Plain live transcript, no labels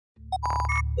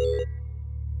Hi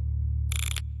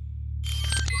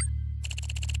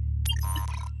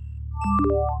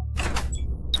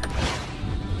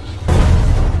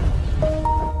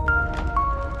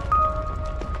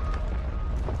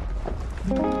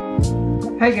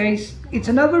guys, it's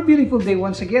another beautiful day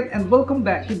once again and welcome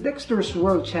back to Dexter's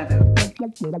World channel.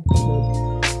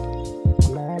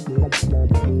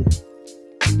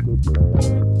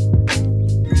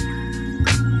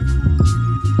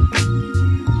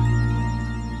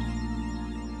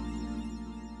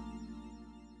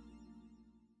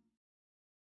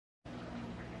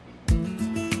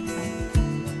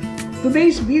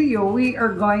 Today's video, we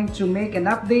are going to make an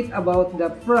update about the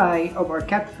fry of our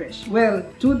catfish. Well,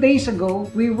 2 days ago,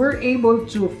 we were able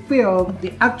to film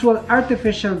the actual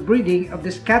artificial breeding of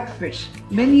this catfish.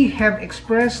 Many have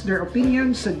expressed their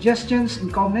opinions, suggestions,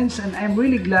 and comments, and I'm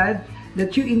really glad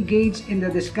that you engaged in the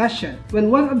discussion. Well,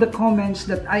 one of the comments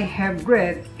that I have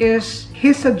read is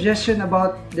his suggestion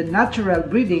about the natural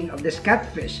breeding of this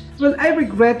catfish. Well, I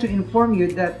regret to inform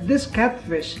you that this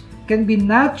catfish can be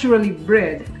naturally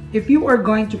bred if you are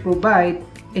going to provide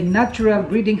a natural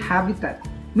breeding habitat,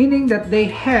 meaning that they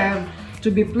have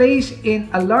to be placed in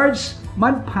a large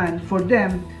mud pond for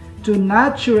them to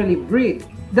naturally breed.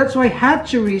 That's why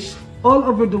hatcheries all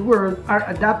over the world are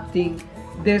adopting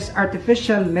this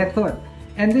artificial method.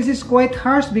 And this is quite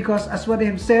harsh because, as what I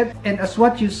have said and as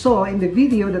what you saw in the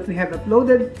video that we have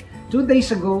uploaded 2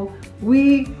 days ago,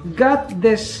 we got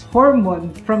this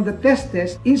hormone from the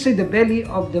testes inside the belly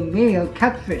of the male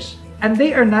catfish. And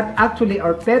they are not actually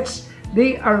our pets,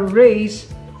 they are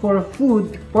raised for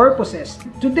food purposes.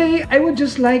 Today, I would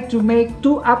just like to make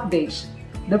 2 updates.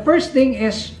 The first thing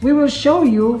is we will show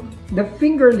you the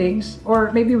fingerlings,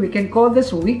 or maybe we can call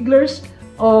this wigglers,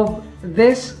 of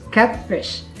this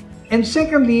catfish. And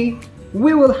secondly,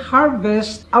 we will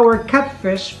harvest our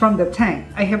catfish from the tank.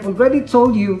 I have already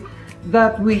told you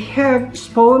that we have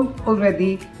spawned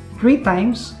already 3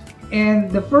 times, and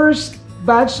the first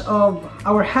batch of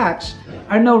our hatch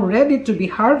are now ready to be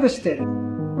harvested.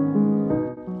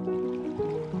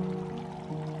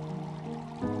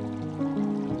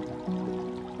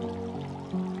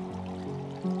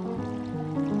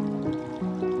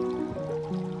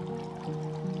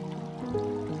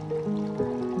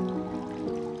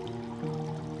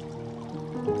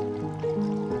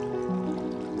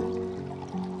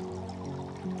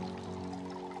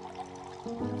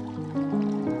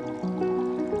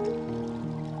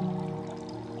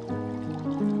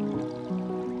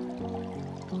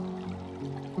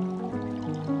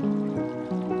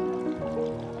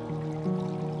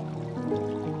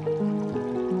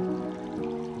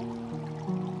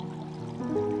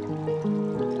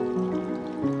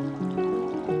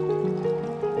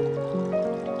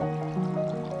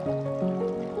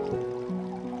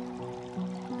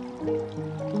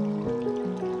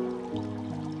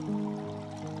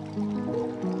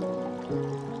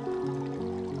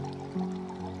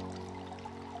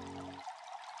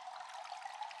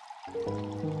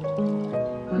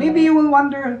 Maybe you will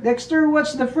wonder, Dexter,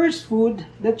 what's the first food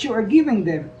that you are giving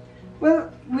them?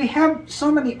 Well, we have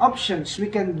so many options. We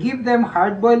can give them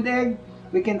hard-boiled egg,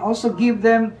 we can also give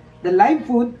them the live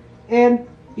food, and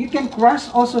you can crush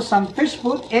also some fish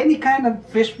food. Any kind of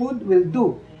fish food will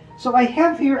do. So I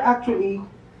have here actually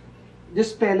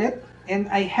this pellet, and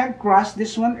I have crushed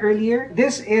this one earlier.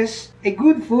 This is a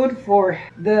good food for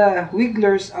the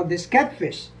wigglers of this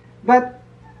catfish. But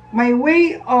my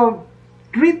way of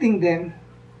treating them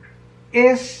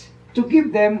is to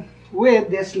give them with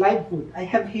this live food. I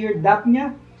have here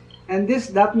dapnya, and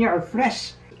this dapnya are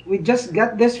fresh. We just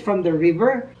got this from the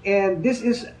river, and this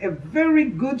is a very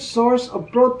good source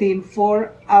of protein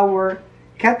for our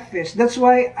catfish. That's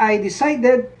why I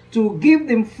decided to give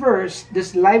them first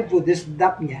this live food, this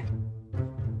dapnya.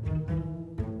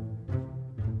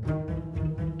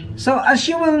 So as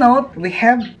you will note, we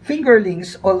have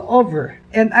fingerlings all over,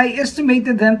 and I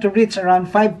estimated them to reach around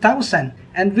 5,000.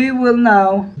 And we will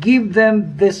now give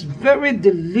them this very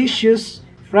delicious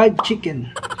fried chicken.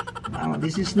 Now,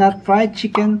 this is not fried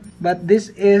chicken, but this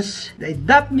is the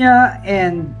dapnya,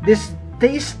 and this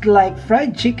tastes like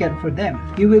fried chicken for them.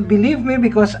 You will believe me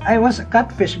because I was a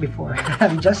catfish before.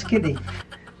 I'm just kidding.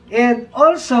 And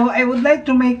also, I would like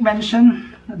to make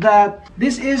mention that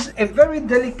this is a very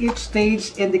delicate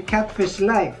stage in the catfish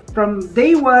life. From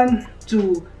day 1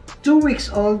 to 2 weeks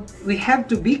old, we have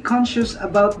to be conscious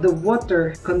about the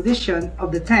water condition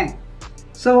of the tank.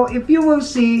 So if you will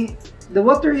see, the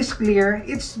water is clear.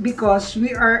 It's because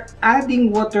we are adding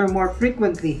water more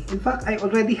frequently. In fact, I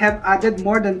already have added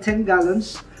more than 10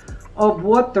 gallons of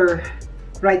water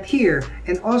right here,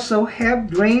 and also have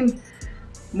drained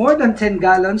more than 10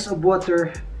 gallons of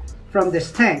water from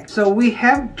this tank. So we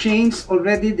have changed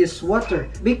already this water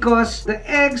because the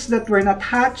eggs that were not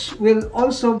hatched will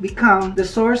also become the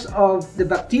source of the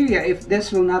bacteria if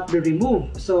this will not be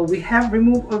removed. So we have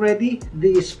removed already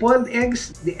the spoiled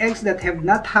eggs, the eggs that have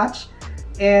not hatched,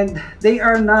 and they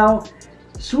are now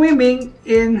swimming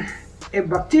in a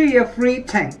bacteria-free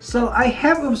tank. So I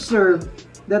have observed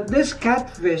that this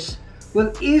catfish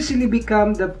will easily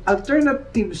become the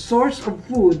alternative source of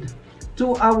food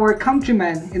to our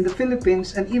countrymen in the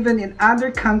Philippines and even in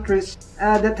other countries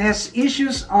that has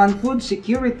issues on food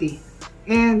security.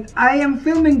 And I am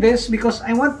filming this because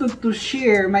I want to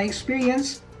share my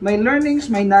experience, my learnings,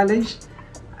 my knowledge,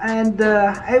 and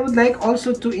I would like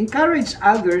also to encourage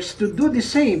others to do the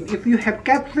same. If you have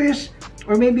catfish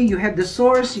or maybe you have the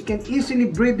source, you can easily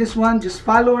breed this one. Just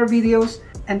follow our videos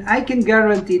and I can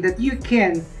guarantee that you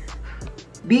can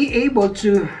be able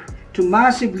to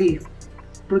massively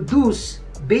produce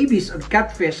babies of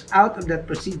catfish out of that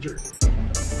procedure.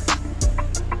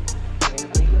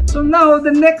 So now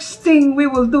the next thing we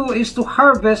will do is to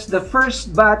harvest the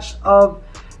first batch of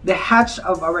the hatch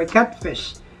of our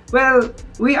catfish. Well,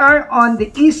 we are on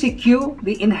the ECQ,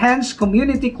 the Enhanced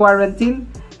Community Quarantine,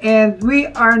 and we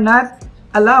are not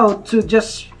allowed to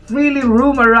just freely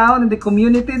roam around in the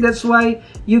community. That's why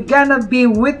you're gonna be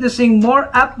witnessing more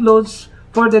uploads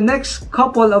for the next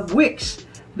couple of weeks,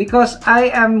 because I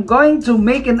am going to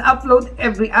make an upload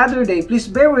every other day. Please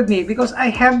bear with me because I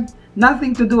have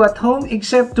nothing to do at home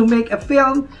except to make a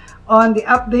film on the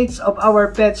updates of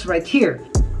our pets right here.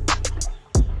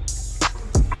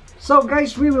 So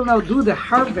guys, we will now do the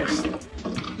harvest.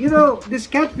 You know, this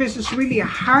catfish is really a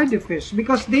hardy fish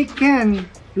because they can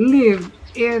live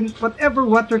in whatever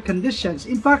water conditions.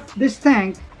 In fact, this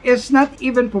tank is not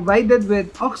even provided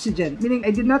with oxygen, meaning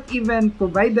I did not even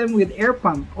provide them with air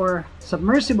pump or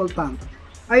submersible pump.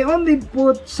 I only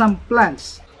put some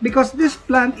plants because this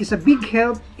plant is a big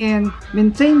help in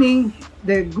maintaining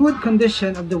the good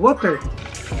condition of the water.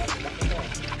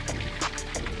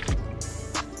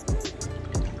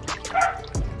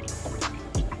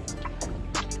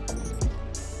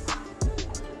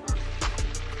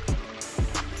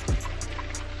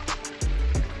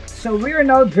 So we are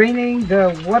now draining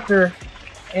the water,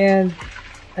 and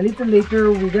a little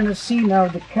later we're gonna see now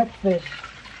the catfish.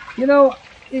 You know,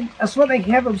 as what I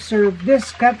have observed,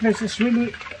 this catfish is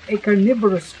really a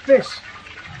carnivorous fish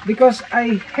because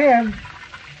I have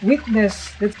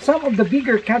witnessed that some of the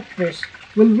bigger catfish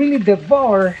will really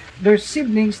devour their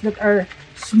siblings that are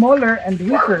smaller and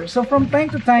weaker. So from time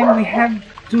to time we have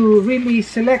to really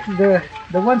select the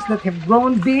ones that have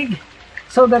grown big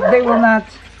so that they will not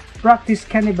practice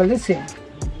cannibalism.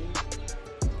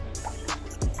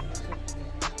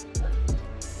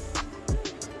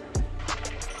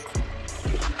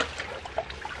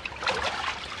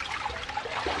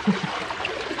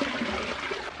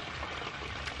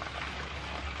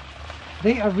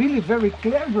 They are really very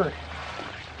clever.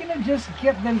 You cannot just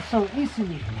get them so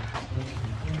easily.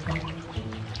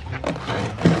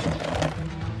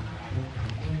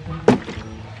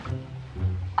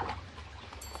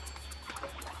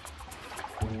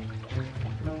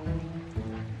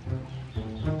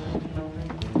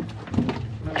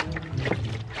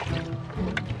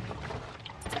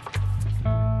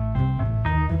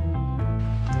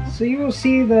 So you will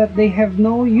see that they have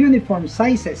no uniform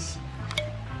sizes.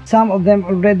 Some of them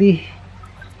already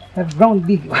have grown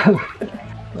big.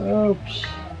 Oops.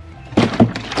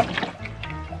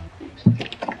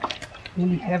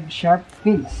 Really have sharp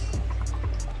fins.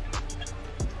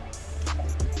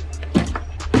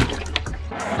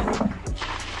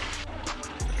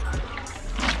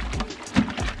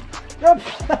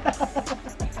 Oops.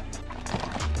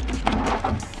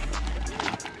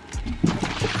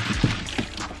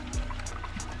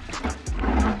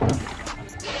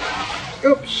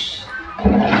 Oops.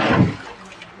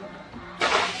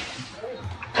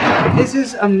 This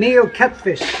is a male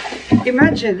catfish.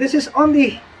 Imagine, this is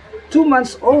only 2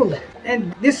 months old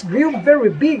and this grew very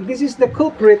big. This is the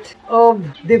culprit of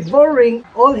devouring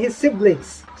all his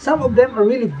siblings. Some of them are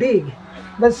really big,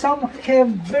 but some have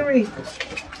very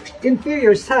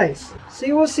inferior size. So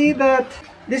you will see that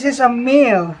this is a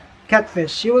male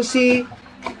catfish. You will see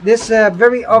this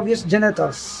very obvious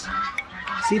genitals.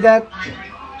 See that?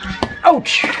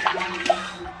 Ouch!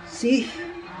 See?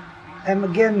 I'm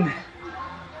again.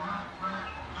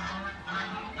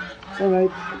 It's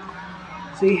alright.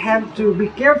 So you have to be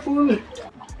careful.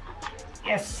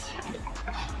 Yes.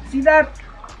 See that?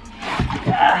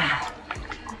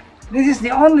 This is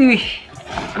the only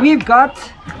we've got.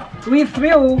 We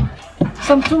threw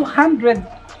some 200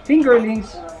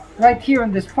 fingerlings right here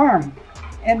on this farm.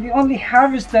 and we only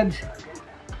harvested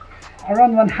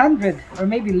around 100 or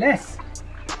maybe less.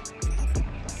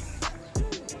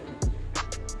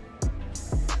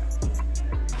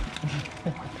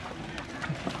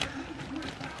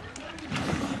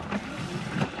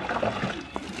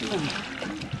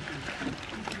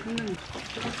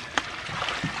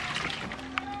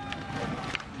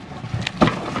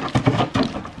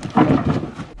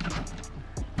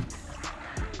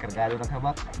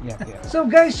 So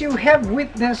guys, you have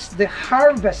witnessed the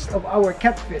harvest of our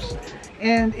catfish,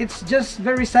 and it's just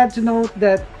very sad to note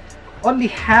that only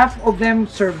half of them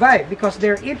survive because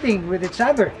they're eating with each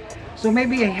other. So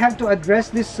maybe I have to address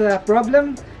this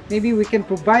problem. Maybe we can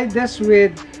provide this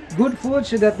with good food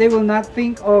so that they will not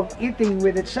think of eating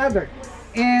with each other.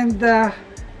 And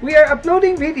we are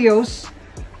uploading videos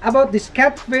about this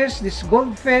catfish, this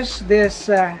goldfish, this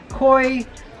koi,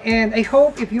 and I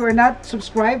hope if you are not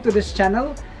subscribed to this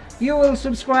channel, you will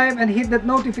subscribe and hit that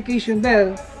notification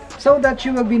bell so that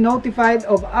you will be notified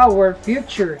of our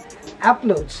future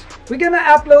uploads. We're gonna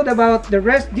upload about the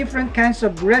different kinds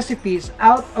of recipes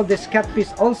out of this catfish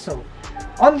also,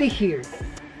 only here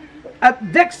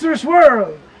at Dexter's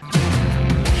World.